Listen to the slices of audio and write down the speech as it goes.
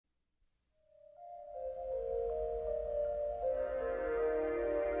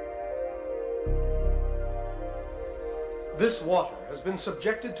This water has been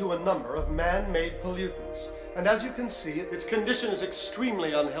subjected to a number of man-made pollutants, and as you can see, its condition is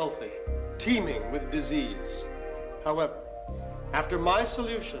extremely unhealthy, teeming with disease. However, after my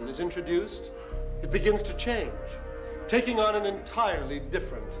solution is introduced, it begins to change, taking on an entirely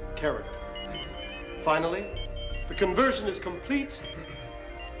different character. Finally, the conversion is complete,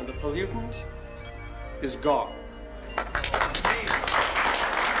 and the pollutant is gone.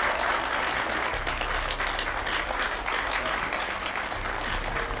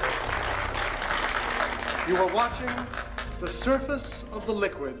 You are watching the surface of the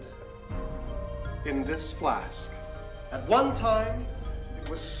liquid in this flask. At one time, it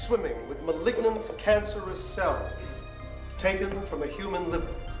was swimming with malignant cancerous cells taken from a human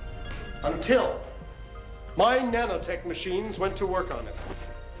liver, until my nanotech machines went to work on it,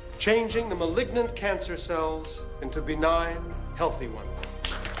 changing the malignant cancer cells into benign, healthy ones.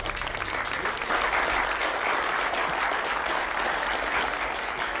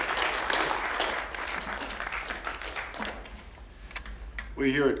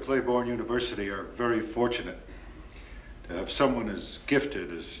 We here at Claiborne University are very fortunate to have someone as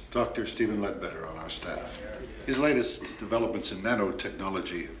gifted as Dr. Stephen Ledbetter on our staff. His latest developments in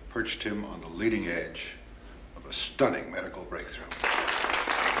nanotechnology have perched him on the leading edge of a stunning medical breakthrough.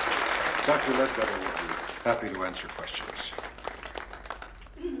 Dr. Ledbetter will be happy to answer questions.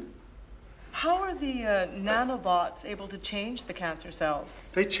 How are the nanobots able to change the cancer cells?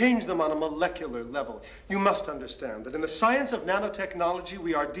 They change them on a molecular level. You must understand that in the science of nanotechnology,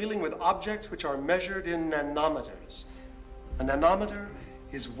 we are dealing with objects which are measured in nanometers. A nanometer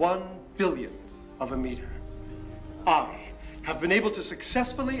is 1/100000th of a meter. I have been able to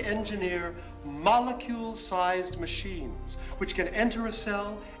successfully engineer molecule-sized machines which can enter a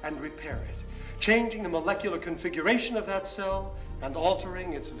cell and repair it, changing the molecular configuration of that cell and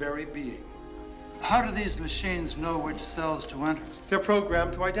altering its very being. How do these machines know which cells to enter? They're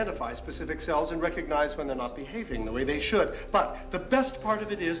programmed to identify specific cells and recognize when they're not behaving the way they should. But the best part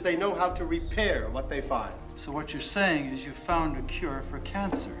of it is they know how to repair what they find. So what you're saying is you found a cure for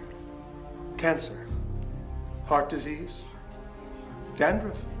cancer. Cancer, heart disease,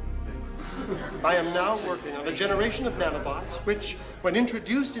 dandruff. I am now working on a generation of nanobots which, when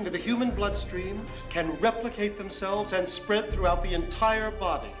introduced into the human bloodstream, can replicate themselves and spread throughout the entire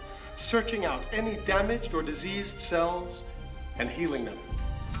body, searching out any damaged or diseased cells and healing them.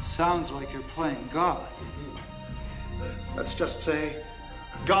 Sounds like you're playing God. Let's just say,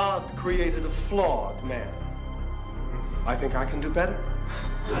 God created a flawed man. I think I can do better.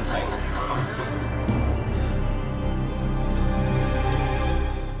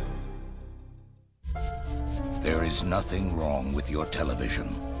 There is nothing wrong with your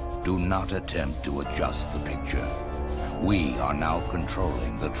television. Do not attempt to adjust the picture. We are now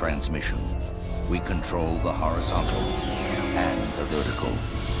controlling the transmission. We control the horizontal and the vertical.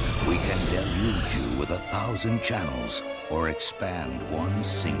 We can deluge you with 1,000 channels or expand one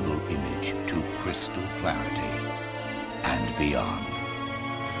single image to crystal clarity and beyond.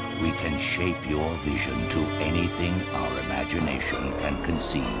 We can shape your vision to anything our imagination can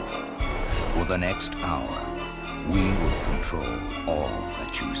conceive. For the next hour, we will control all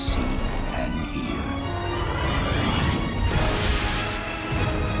that you see and hear.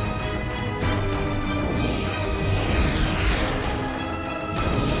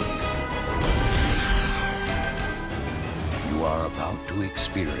 You are about to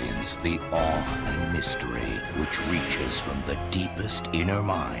experience the awe and mystery which reaches from the deepest inner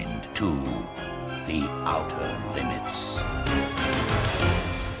mind to the outer limits.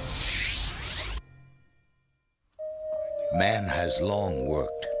 Man has long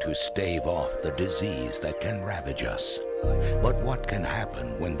worked to stave off the disease that can ravage us. But what can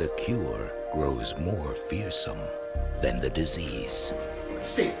happen when the cure grows more fearsome than the disease?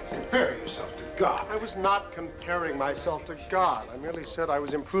 Steve, compare yourself to God. I was not comparing myself to God. I merely said I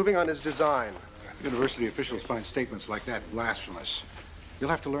was improving on his design. University officials find statements like that blasphemous. You'll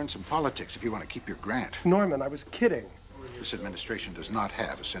have to learn some politics if you want to keep your grant. Norman, I was kidding. This administration does not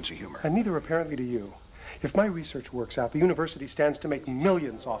have a sense of humor. And neither apparently do you. If my research works out, the university stands to make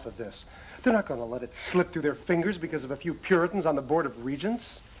millions off of this. They're not going to let it slip through their fingers because of a few Puritans on the Board of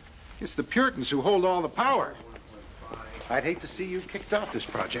Regents. It's the Puritans who hold all the power. I'd hate to see you kicked off this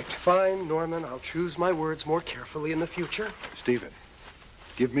project. Fine, Norman. I'll choose my words more carefully in the future. Stephen,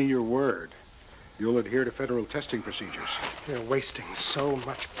 give me your word. You'll adhere to federal testing procedures. You're wasting so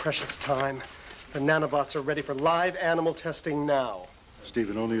much precious time. The nanobots are ready for live animal testing now.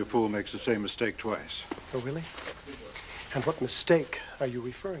 Stephen, only a fool makes the same mistake twice. Oh, really? And what mistake are you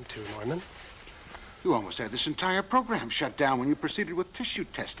referring to, Norman? You almost had this entire program shut down when you proceeded with tissue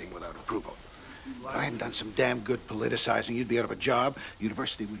testing without approval. If I hadn't done some damn good politicizing, you'd be out of a job,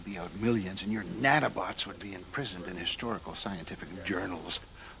 university would be out millions, and your nanobots would be imprisoned in historical scientific journals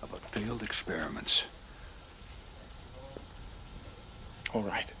about failed experiments. All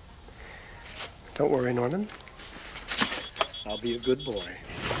right. Don't worry, Norman. I'll be a good boy.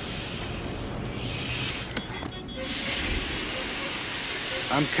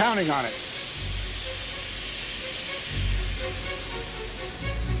 I'm counting on it.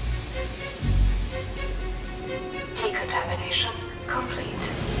 Decontamination complete.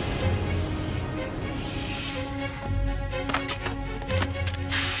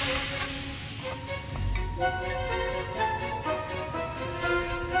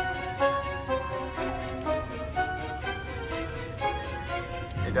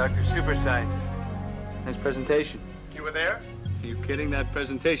 Hey, Dr. Super Scientist. Nice presentation. You were there? Are you kidding? That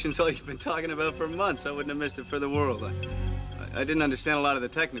presentation's all you've been talking about for months. I wouldn't have missed it for the world. I didn't understand a lot of the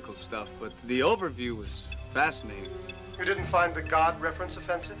technical stuff, but the overview was fascinating. You didn't find the God reference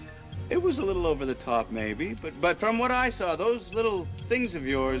offensive? It was a little over the top, maybe, but from what I saw, those little things of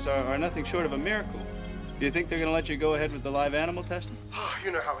yours are nothing short of a miracle. Do you think they're going to let you go ahead with the live animal testing? Oh,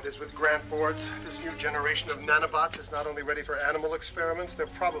 you know how it is with grant boards. This new generation of nanobots is not only ready for animal experiments, they're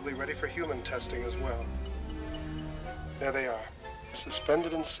probably ready for human testing as well. There they are,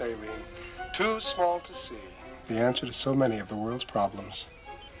 suspended in saline, too small to see. The answer to so many of the world's problems.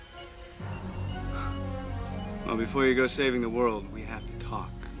 Well, before you go saving the world, we have to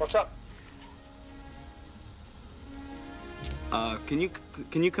talk. What's up? Can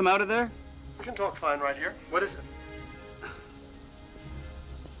you come out of there? We can talk fine right here. What is it?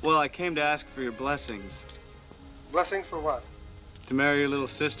 Well, I came to ask for your blessings. Blessings for what? To marry your little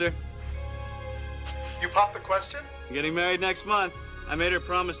sister. You popped the question? I'm getting married next month. I made her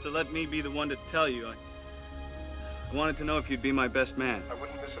promise to let me be the one to tell you. I wanted to know if you'd be my best man. I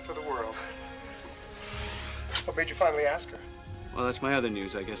wouldn't miss it for the world. What made you finally ask her? Well, that's my other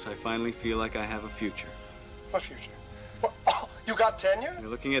news. I guess I finally feel like I have a future. What future? What? Oh, you got tenure? You're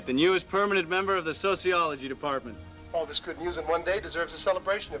looking at the newest permanent member of the sociology department. All this good news in one day deserves a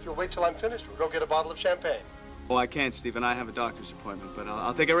celebration. If you'll wait till I'm finished, we'll go get a bottle of champagne. Oh, I can't, Stephen. I have a doctor's appointment, but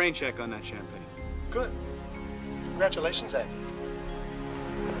I'll take a rain check on that champagne. Good. Congratulations, Ed.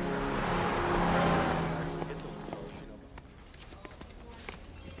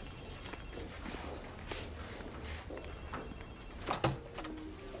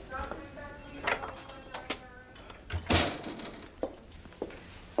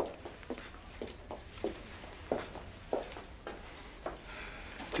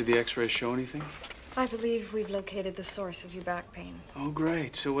 Did the x-rays show anything? I believe we've located the source of your back pain. Oh,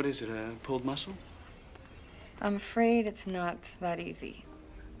 great. So what is it, a pulled muscle? I'm afraid it's not that easy.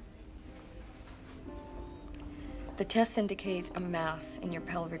 The tests indicate a mass in your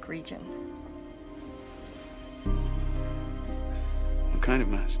pelvic region. What kind of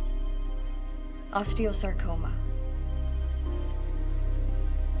mass? Osteosarcoma.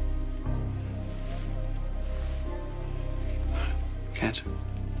 Cancer.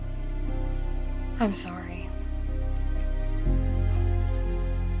 I'm sorry.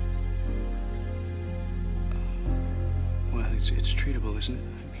 Well, it's treatable, isn't it?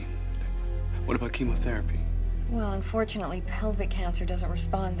 I mean, what about chemotherapy? Well, unfortunately, pelvic cancer doesn't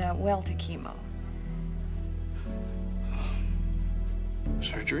respond that well to chemo.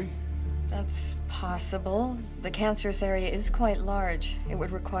 Surgery? That's possible. The cancerous area is quite large. It would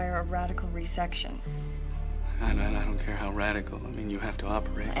require a radical resection. I don't care how radical. I mean, you have to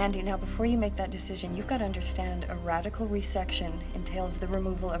operate. Andy, now before you make that decision, you've got to understand a radical resection entails the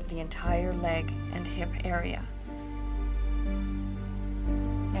removal of the entire leg and hip area.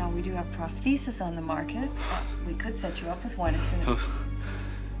 Now, we do have prosthesis on the market. We could set you up with one as soon as...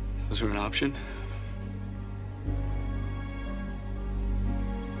 Those are an option?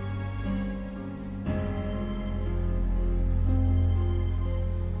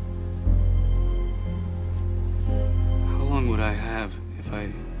 Would I have if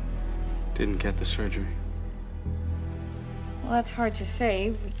I didn't get the surgery? Well, that's hard to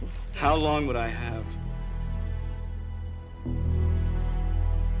say. How long would I have?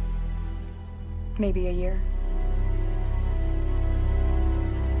 Maybe a year.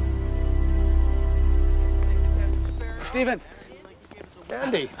 Stephen!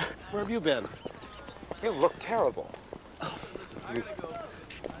 Andy, where have you been? You look terrible. You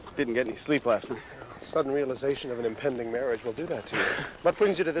didn't get any sleep last night. Sudden realization of an impending marriage will do that to you. What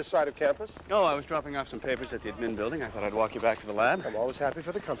brings you to this side of campus? Oh, I was dropping off some papers at the admin building. I thought I'd walk you back to the lab. I'm always happy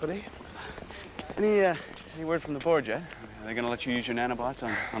for the company. Any word from the board yet? Are they going to let you use your nanobots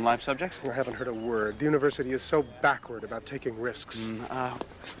on live subjects? I haven't heard a word. The university is so backward about taking risks.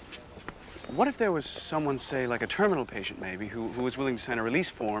 What if there was someone, say, like a terminal patient maybe, who was willing to sign a release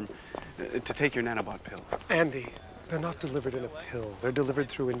form to take your nanobot pill? Andy, they're not delivered in a pill. They're delivered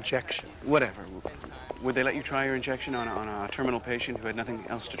through injection. Whatever. Would they let you try your injection on a terminal patient who had nothing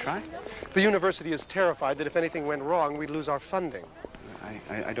else to try? The university is terrified that if anything went wrong, we'd lose our funding.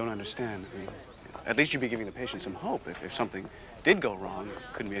 I don't understand. I mean, at least you'd be giving the patient some hope. If something did go wrong,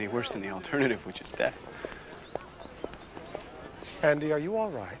 it couldn't be any worse than the alternative, which is death. Andy, are you all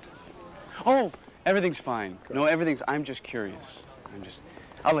right? Oh, everything's fine. Good. No, everything's... I'm just curious.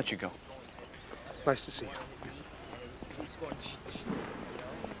 I'll let you go. Nice to see you.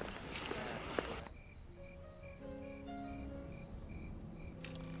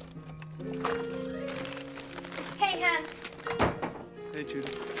 Hey, Hen. Hey,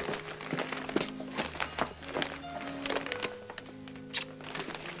 Judy.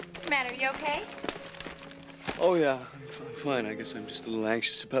 What's the matter? You okay? Oh, yeah, I'm fine. I guess I'm just a little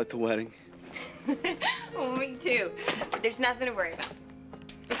anxious about the wedding. Well, me too. But there's nothing to worry about.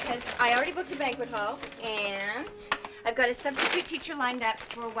 Because I already booked the banquet hall, and I've got a substitute teacher lined up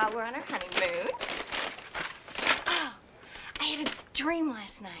for while we're on our honeymoon. Oh, I had a dream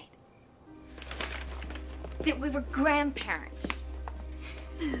last night that we were grandparents.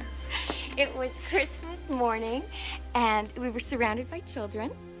 It was Christmas morning, and we were surrounded by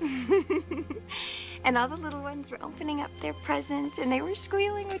children. And all the little ones were opening up their presents, and they were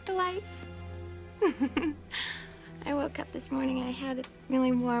squealing with delight. I woke up this morning, I had a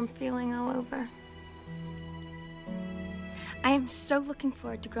really warm feeling all over. I am so looking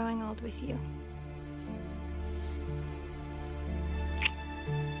forward to growing old with you.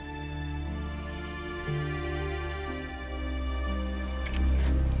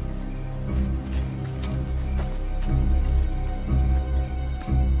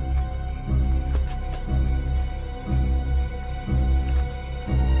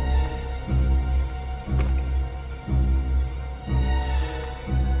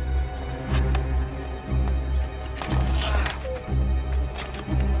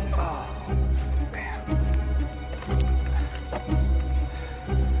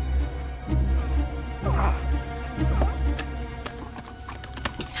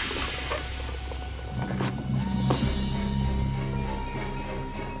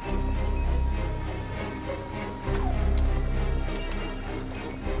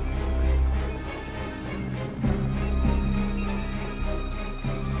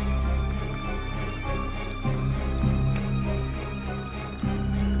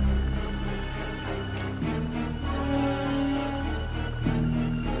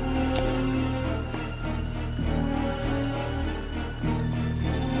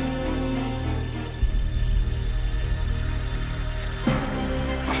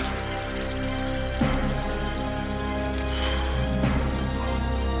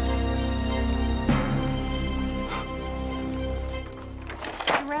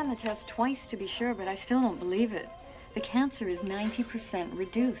 The test twice to be sure, but I still don't believe it. The cancer is 90%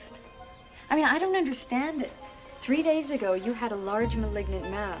 reduced. I mean, I don't understand it. 3 days ago, you had a large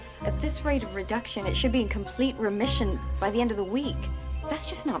malignant mass. At this rate of reduction, it should be in complete remission by the end of the week. That's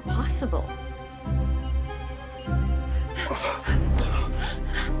just not possible.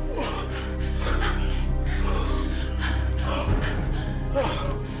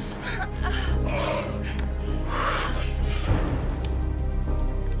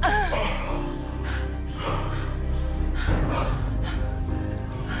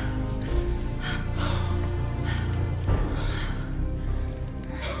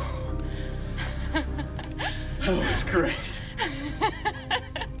 That was great.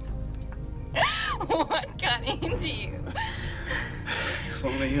 What got into you? If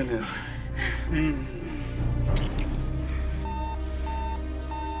only you knew.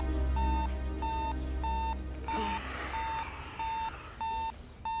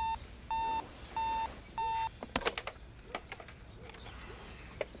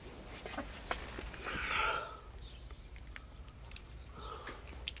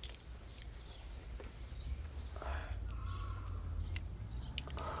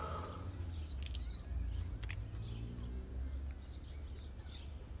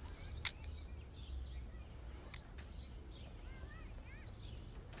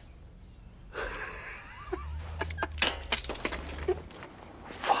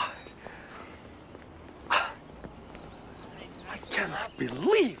 I cannot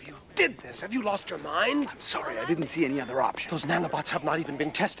believe you did this. Have you lost your mind? I'm sorry, I didn't see any other option. Those nanobots have not even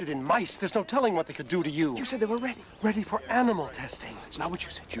been tested in mice. There's no telling what they could do to you. You said they were ready. Ready for animal testing. That's not what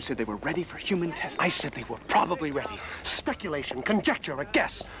you said. You said they were ready for human testing. I said they were probably ready. Speculation, conjecture, a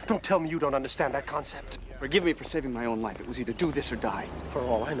guess. Don't tell me you don't understand that concept. forgive me for saving my own life. It was either do this or die. For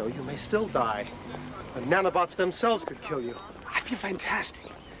all I know, you may still die. The nanobots themselves could kill you. I feel fantastic.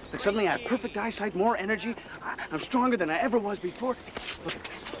 Like suddenly I have perfect eyesight, more energy. I'm stronger than I ever was before. Look at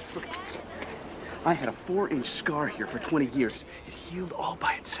this. Look at this. I had a 4-inch scar here for 20 years. It healed all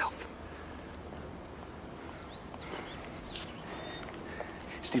by itself.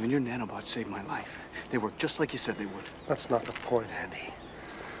 Stephen, your nanobots saved my life. They work just like you said they would. That's not the point, Andy.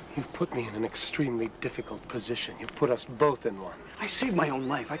 You've put me in an extremely difficult position. You've put us both in one. I saved my own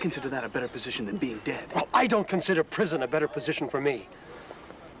life. I consider that a better position than being dead. Well, I don't consider prison a better position for me.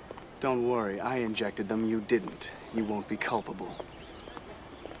 Don't worry. I injected them. You didn't. You won't be culpable.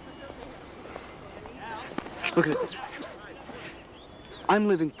 Look at it this way. I'm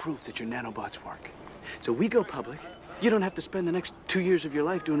living proof that your nanobots work. So we go public. You don't have to spend the next 2 years of your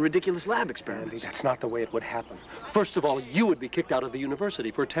life doing ridiculous lab experiments. Andy, that's not the way it would happen. First of all, you would be kicked out of the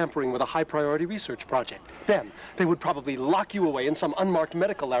university for tampering with a high-priority research project. Then, they would probably lock you away in some unmarked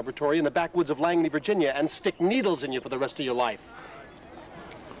medical laboratory in the backwoods of Langley, Virginia, and stick needles in you for the rest of your life.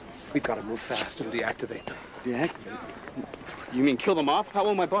 We've got to move fast and deactivate them. Deactivate? You mean kill them off? How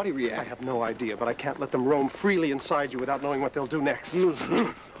will my body react? I have no idea, but I can't let them roam freely inside you without knowing what they'll do next.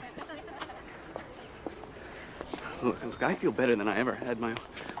 Look, I feel better than I ever had my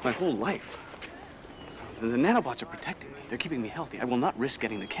whole life. The nanobots are protecting me. They're keeping me healthy. I will not risk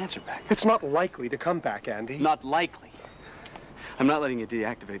getting the cancer back. It's not likely to come back, Andy. Not likely. I'm not letting you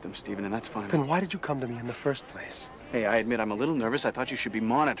deactivate them, Stephen, and that's fine. Then why did you come to me in the first place? Hey, I admit I'm a little nervous. I thought you should be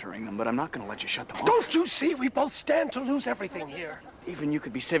monitoring them, but I'm not going to let you shut them off. Don't you see? We both stand to lose everything here. Even you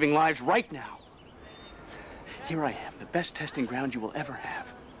could be saving lives right now. Here I am, the best testing ground you will ever have.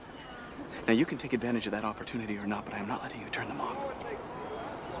 Now, you can take advantage of that opportunity or not, but I am not letting you turn them off.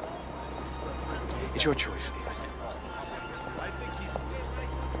 It's your choice, Stephen.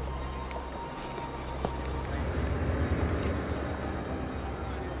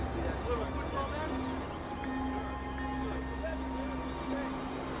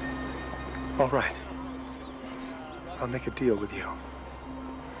 All right. I'll make a deal with you.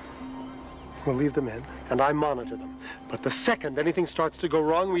 We'll leave them in, and I monitor them. But the second anything starts to go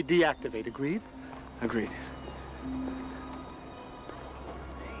wrong, we deactivate. Agreed? Agreed.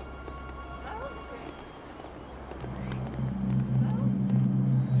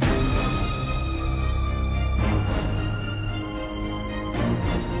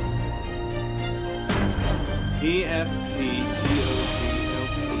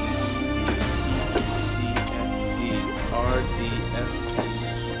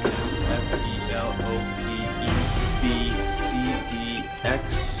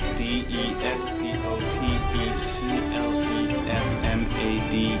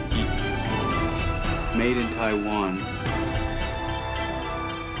 Made in Taiwan. I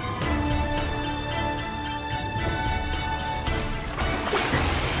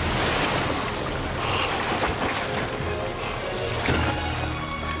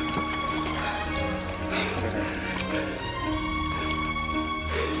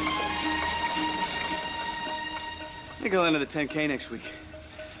think I'll enter the 10K next week.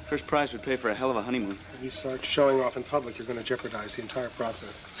 First prize would pay for a hell of a honeymoon. If you start showing off in public, you're going to jeopardize the entire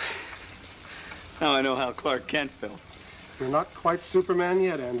process. Now I know how Clark Kent felt. You're not quite Superman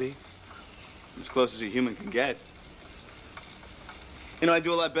yet, Andy. As close as a human can get. You know, I'd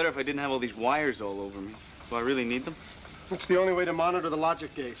do a lot better if I didn't have all these wires all over me. Do I really need them? It's the only way to monitor the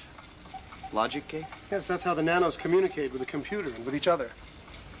logic gate. Logic gate? Yes, that's how the nanos communicate with the computer and with each other.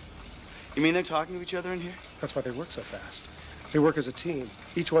 You mean they're talking to each other in here? That's why they work so fast. They work as a team.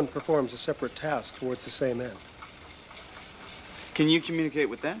 Each one performs a separate task towards the same end. Can you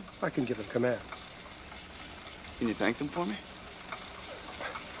communicate with them? I can give them commands. Can you thank them for me?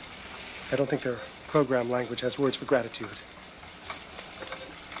 I don't think their program language has words for gratitude.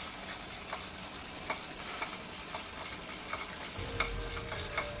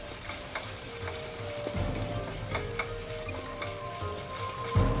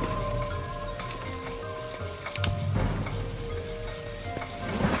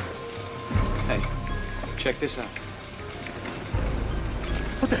 Hey, check this out.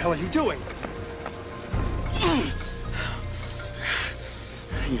 What the hell are you doing?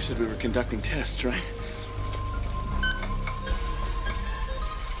 You said we were conducting tests, right?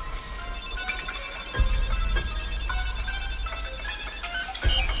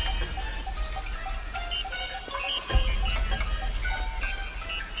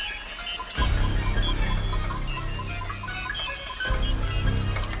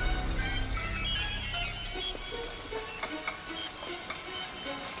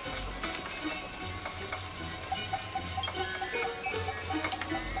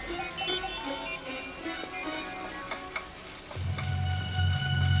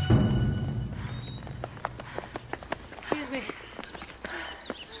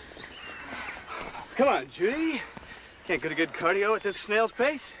 Judy. Can't get a good cardio at this snail's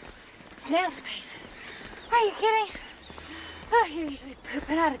pace. Snail's pace? Are you kidding? Oh, you're usually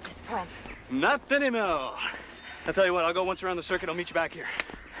pooping out at this point. Not anymore. I'll tell you what, I'll go once around the circuit. I'll meet you back here.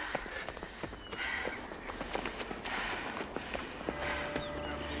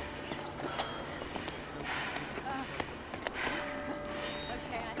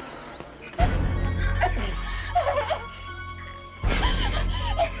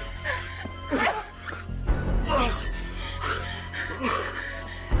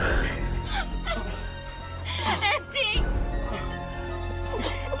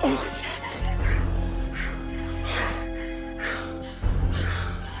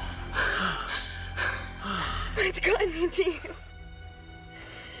 What's gotten into you?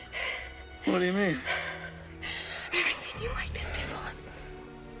 What do you mean? I've never seen you like this before.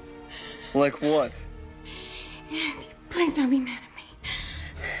 Like what? Andy, please don't be mad at me.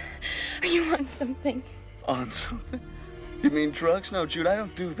 Are you on something? On something? You mean drugs? No, Jude, I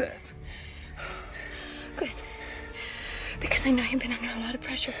don't do that. Good. Because I know you've been under a lot of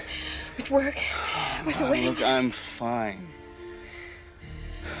pressure with work, with the wedding. Look, I'm fine.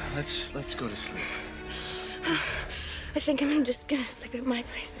 Let's go to sleep. I think I'm just gonna sleep at my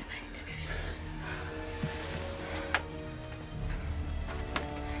place tonight.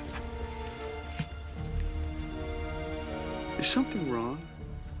 Is something wrong?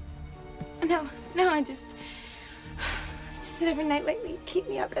 No, I just that every night lately you keep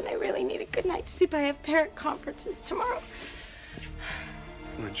me up and I really need a good night's sleep. I have parent conferences tomorrow.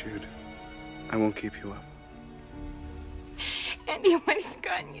 Come on, Jude. I won't keep you up. Andy, what has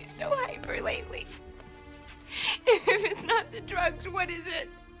gotten you so hyper lately? If it's not the drugs, what is it?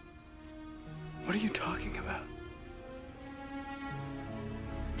 What are you talking about?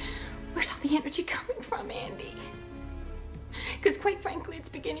 Where's all the energy coming from, Andy? Because quite frankly, it's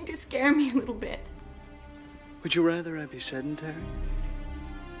beginning to scare me a little bit. Would you rather I be sedentary?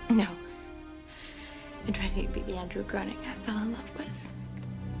 No. I'd rather you be the Andrew Groening I fell in love with.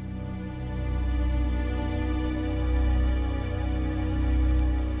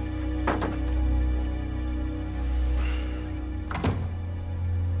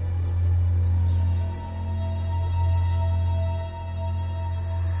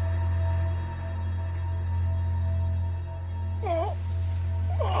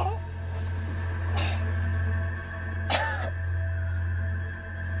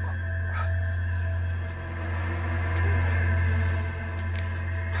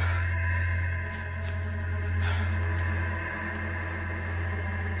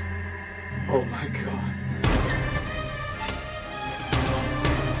 Oh my God.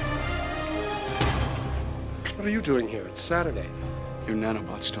 What are you doing here? It's Saturday. Your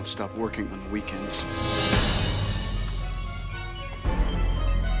nanobots don't stop working on the weekends.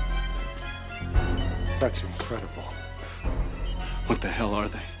 That's incredible. What the hell are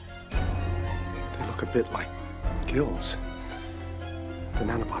they? They look a bit like gills. The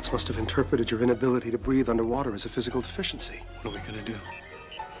nanobots must have interpreted your inability to breathe underwater as a physical deficiency. What are we gonna do?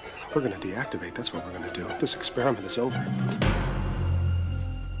 We're gonna deactivate. That's what we're gonna do. This experiment is over.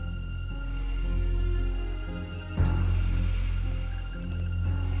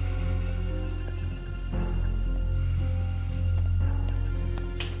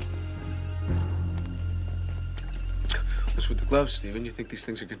 What's with the gloves, Stephen? You think these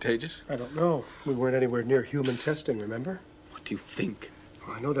things are contagious? I don't know. We weren't anywhere near human testing, remember? What do you think?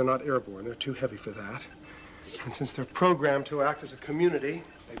 Well, I know they're not airborne. They're too heavy for that. And since they're programmed to act as a community,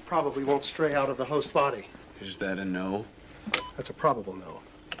 they probably won't stray out of the host body. Is that a no? That's a probable no.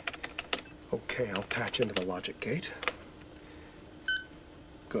 Okay, I'll patch into the logic gate.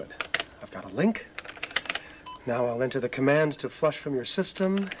 Good. I've got a link. Now I'll enter the command to flush from your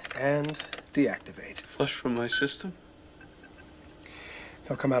system and deactivate. Flush from my system?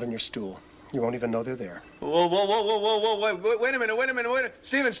 They'll come out on your stool. You won't even know they're there. Whoa, wait a minute.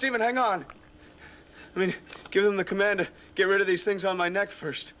 Stephen, hang on. I mean, give them the command to get rid of these things on my neck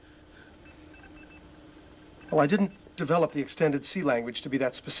first. Well, I didn't develop the extended C language to be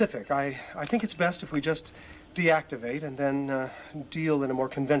that specific. I think it's best if we just deactivate and then deal in a more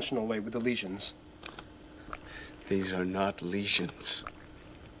conventional way with the lesions. These are not lesions.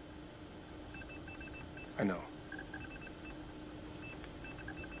 I know.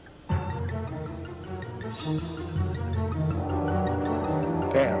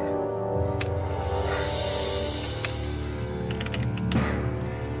 Damn.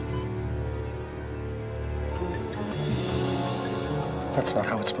 That's not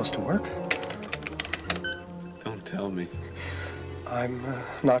how it's supposed to work. Don't tell me. I'm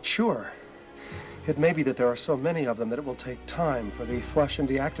not sure. It may be that there are so many of them that it will take time for the flush and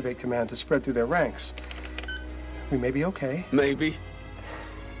deactivate command to spread through their ranks. We may be okay. Maybe.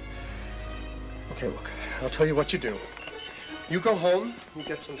 Okay, look, I'll tell you what you do. You go home, you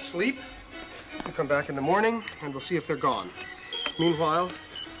get some sleep, you come back in the morning, and we'll see if they're gone. Meanwhile,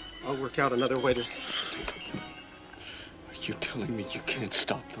 I'll work out another way to... Are you telling me you can't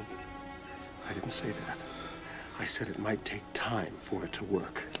stop them? I didn't say that. I said it might take time for it to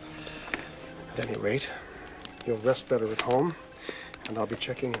work. At any rate, you'll rest better at home, and I'll be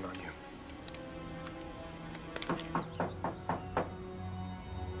checking in on you.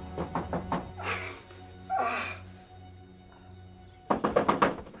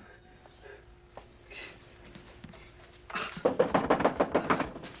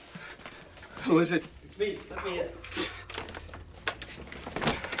 Who is it? It's me. Let me in.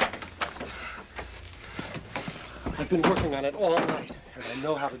 I've been working on it all night, and I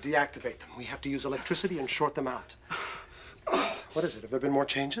know how to deactivate them. We have to use electricity and short them out. What is it? Have there been more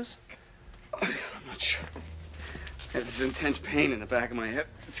changes? I'm not sure. I have this intense pain in the back of my head.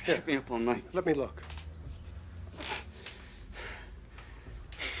 It's kept me up all night. Let me look.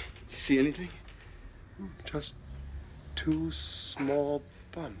 You see anything? Just 2 small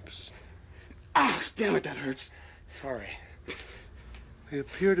bumps. Ah, damn it, that hurts. Sorry. They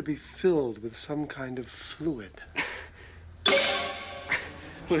appear to be filled with some kind of fluid.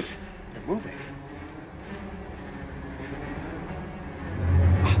 What is it? They're moving.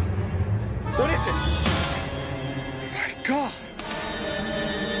 What is it? My God!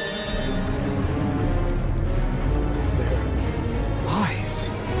 Their eyes.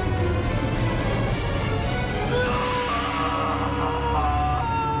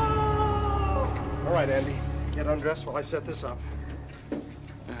 All right, Andy. Get undressed while I set this up.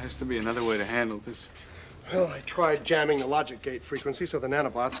 There has to be another way to handle this. Well, I tried jamming the logic gate frequency so the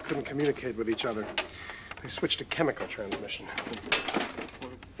nanobots couldn't communicate with each other. They switched to chemical transmission.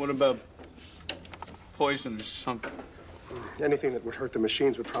 What about poison or something? Anything that would hurt the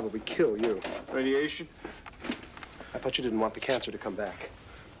machines would probably kill you. Radiation? I thought you didn't want the cancer to come back.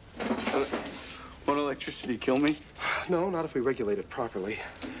 Won't electricity kill me? No, not if we regulate it properly.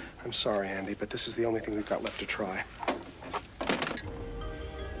 I'm sorry, Andy, but this is the only thing we've got left to try.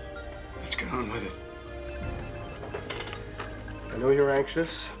 Let's get on with it. I know you're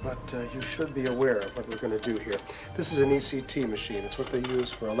anxious, but you should be aware of what we're going to do here. This is an ECT machine. It's what they use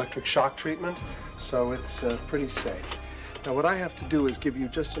for electric shock treatment, so it's pretty safe. Now, what I have to do is give you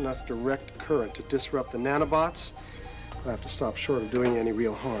just enough direct current to disrupt the nanobots. I have to stop short of doing any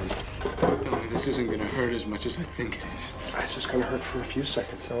real harm. No, this isn't going to hurt as much as I think it is. It's just going to hurt for a few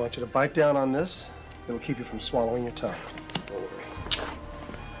seconds. I want you to bite down on this. It'll keep you from swallowing your tongue. Don't worry.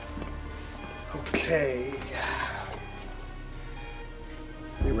 Okay.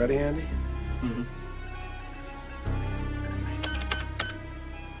 You ready, Andy? Mm-hmm.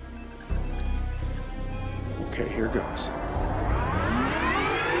 Okay, here goes.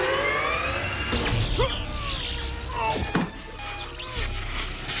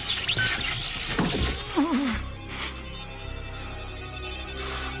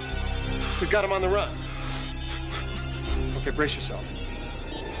 We've got him on the run. Okay, brace yourself.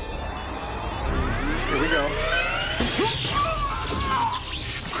 Here we go.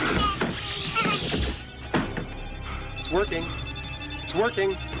 It's working. It's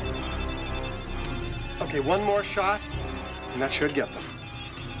working. Okay, one more shot, and that should get them.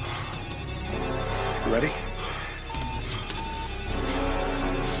 You ready?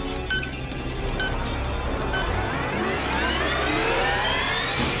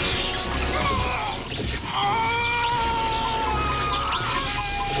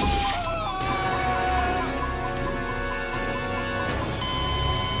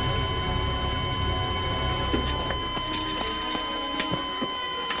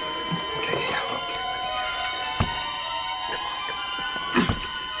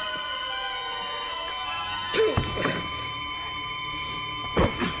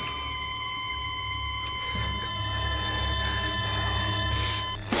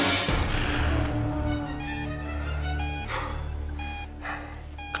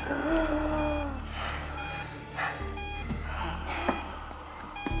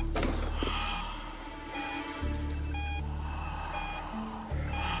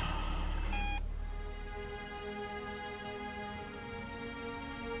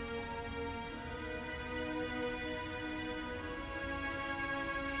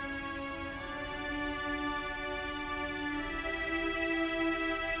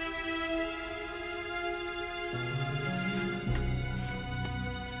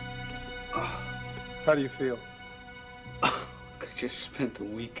 How do you feel? I just spent a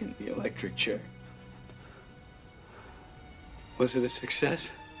week in the electric chair. Was it a success?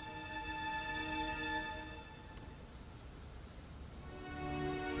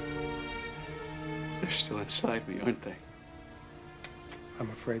 They're still inside me, aren't they? I'm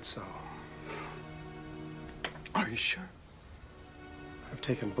afraid so. Are you sure? I've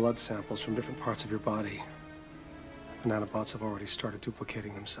taken blood samples from different parts of your body. The nanobots have already started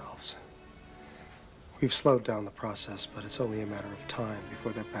duplicating themselves. We've slowed down the process, but it's only a matter of time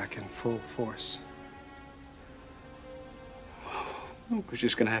before they're back in full force. We're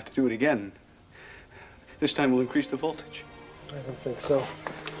just gonna have to do it again. This time we'll increase the voltage. I don't think so.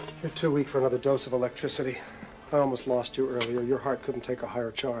 You're too weak for another dose of electricity. I almost lost you earlier. Your heart couldn't take a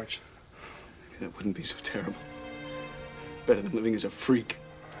higher charge. Maybe that wouldn't be so terrible. Better than living as a freak.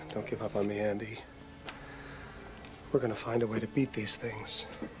 Don't give up on me, Andy. We're gonna find a way to beat these things.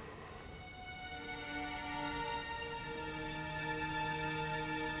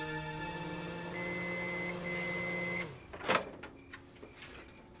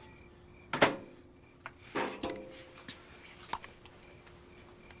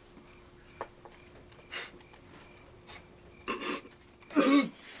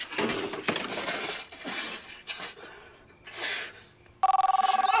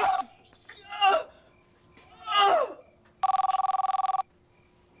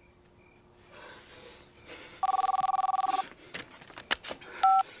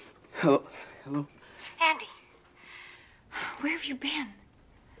 Hello? Hello? Andy, where have you been?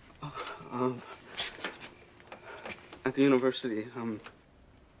 At the university, Well,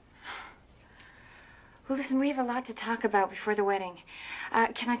 listen, we have a lot to talk about before the wedding.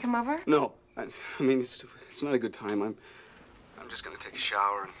 Can I come over? No. I mean, it's not a good time. I'm just gonna take a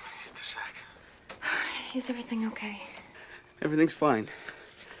shower and hit the sack. Is everything okay? Everything's fine.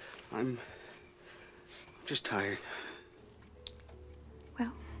 I'm just tired.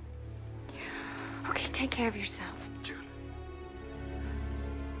 Well, okay, take care of yourself. Jude.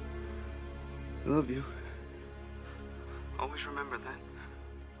 I love you. Always remember that.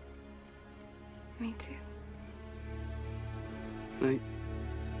 Me too. Night.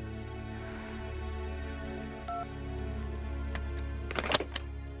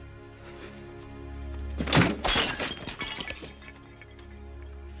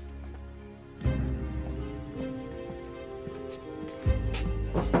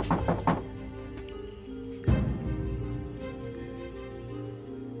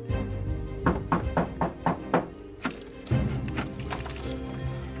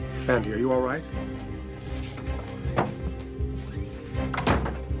 Andy, are you all right?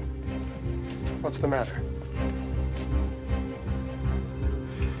 What's the matter?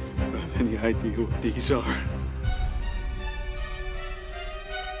 Do you have any idea what these are?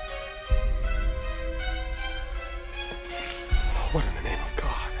 What in the name of God?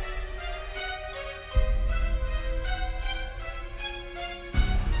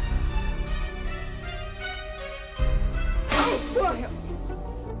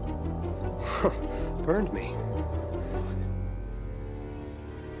 Burned me.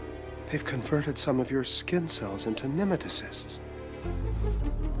 They've converted some of your skin cells into nematocysts.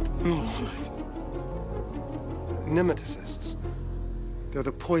 What? Nematocysts. They're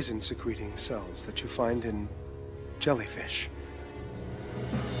the poison-secreting cells that you find in jellyfish.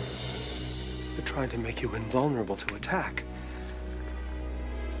 They're trying to make you invulnerable to attack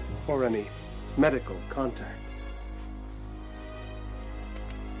or any medical contact.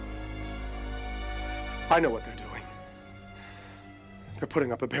 I know what they're doing. They're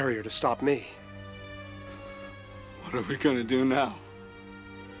putting up a barrier to stop me. What are we gonna do now?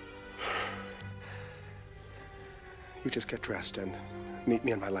 You just get dressed and meet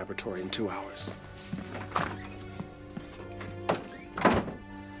me in my laboratory in 2 hours.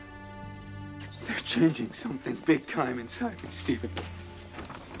 They're changing something big time inside me, Stephen.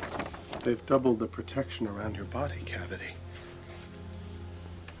 They've doubled the protection around your body cavity.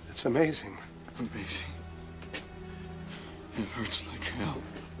 It's amazing. Amazing. It hurts like hell.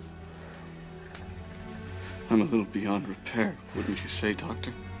 I'm a little beyond repair, wouldn't you say,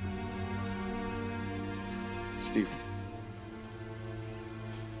 Doctor? Stephen,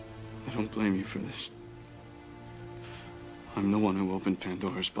 I don't blame you for this. I'm the one who opened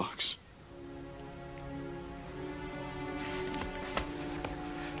Pandora's box.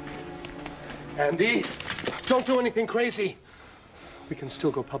 Andy, don't do anything crazy. We can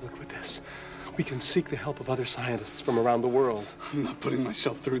still go public with this. We can seek the help of other scientists from around the world. I'm not putting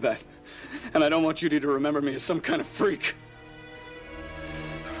myself through that. And I don't want Judy to remember me as some kind of freak.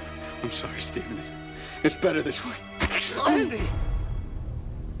 I'm sorry, Stephen. It's better this way. Andy!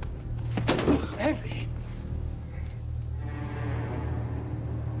 Andy!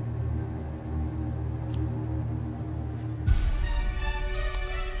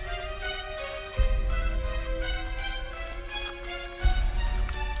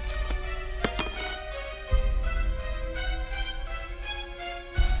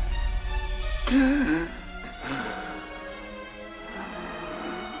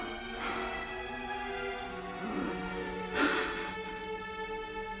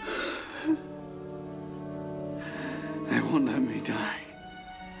 won't let me die.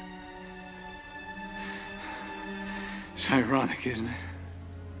 It's ironic, isn't it?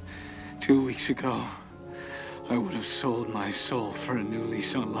 2 weeks ago, I would have sold my soul for a new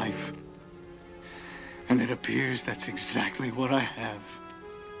lease on life. And it appears that's exactly what I have.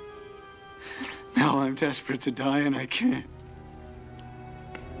 Now I'm desperate to die and I can't.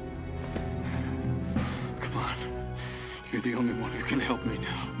 Come on. You're the only one who can help me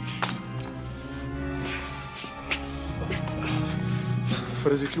now.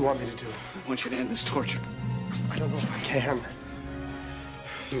 What is it you want me to do? I want you to end this torture. I don't know if I can.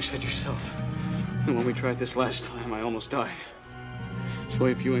 You said yourself. And when we tried this last time, I almost died. So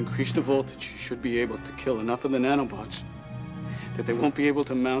if you increase the voltage, you should be able to kill enough of the nanobots that they won't be able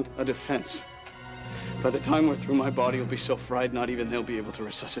to mount a defense. By the time we're through, my body will be so fried, not even they'll be able to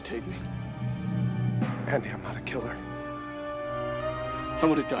resuscitate me. Andy, I'm not a killer. I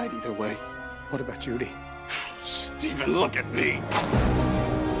would have died either way. What about Judy? Stephen, look at me!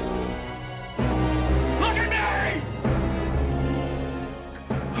 Look at me!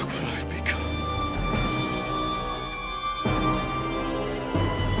 Look what I've become.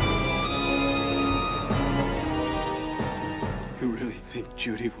 You really think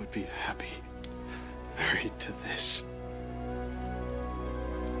Judy would be happy married to this?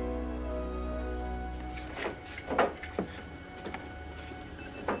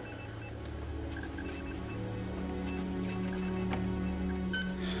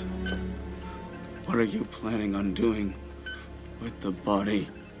 What are you planning on doing with the body?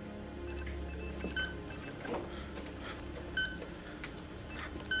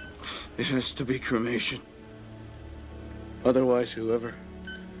 It has to be cremation. Otherwise, whoever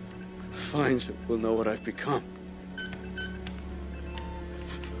finds it will know what I've become.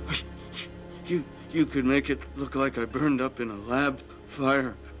 You could make it look like I burned up in a lab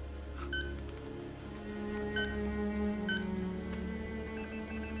fire.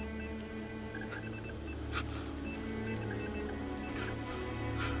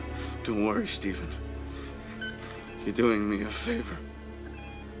 Don't worry, Stephen. You're doing me a favor.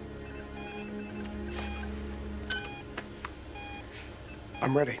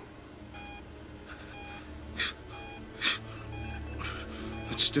 I'm ready.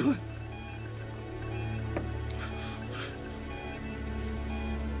 Let's do it.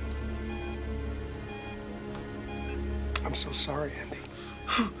 I'm so sorry, Andy.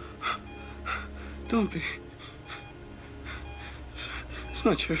 Don't be. It's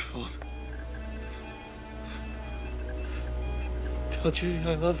not your fault. Tell Judy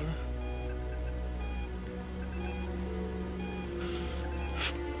I love her.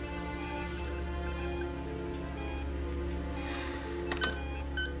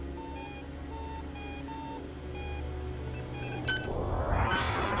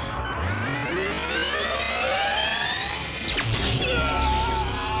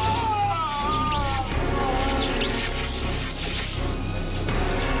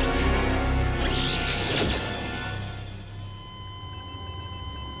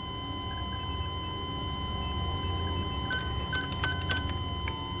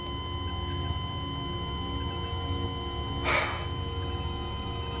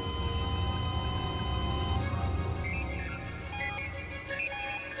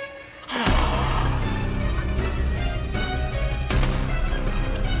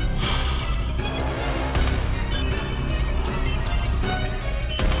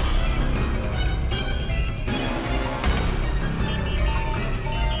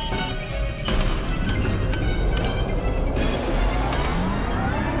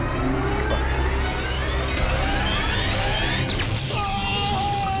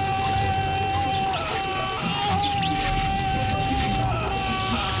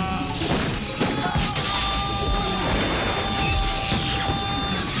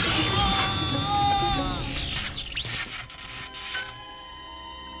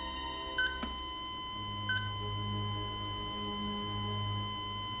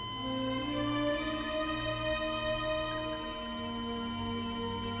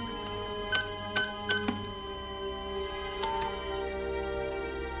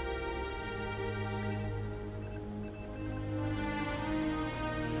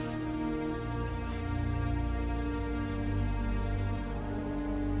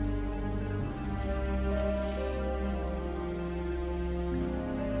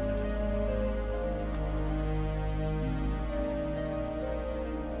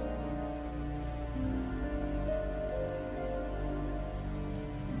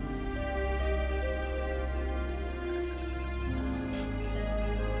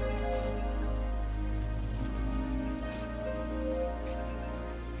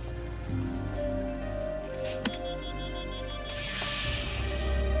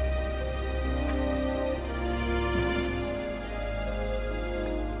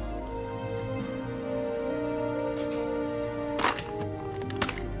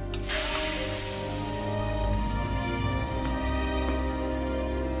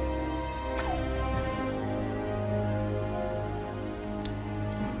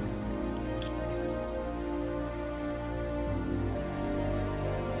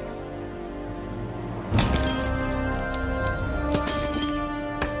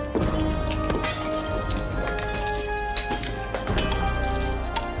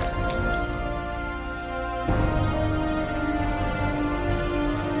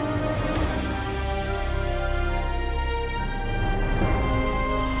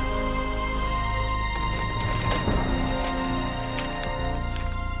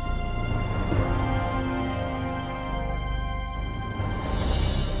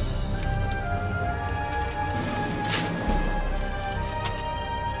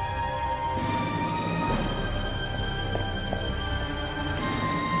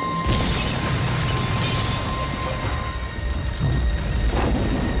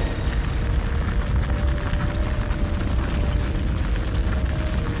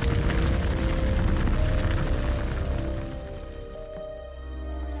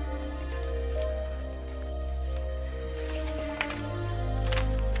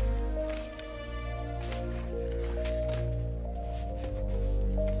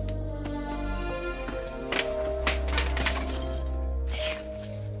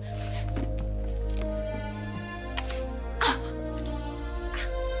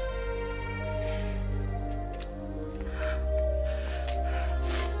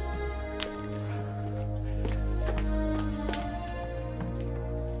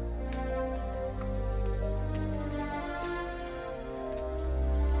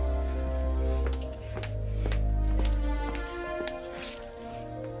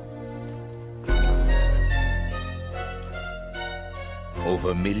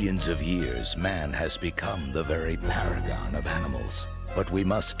 Over millions of years, man has become the very paragon of animals. But we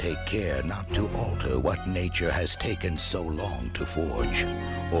must take care not to alter what nature has taken so long to forge,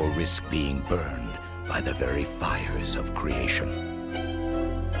 or risk being burned by the very fires of creation.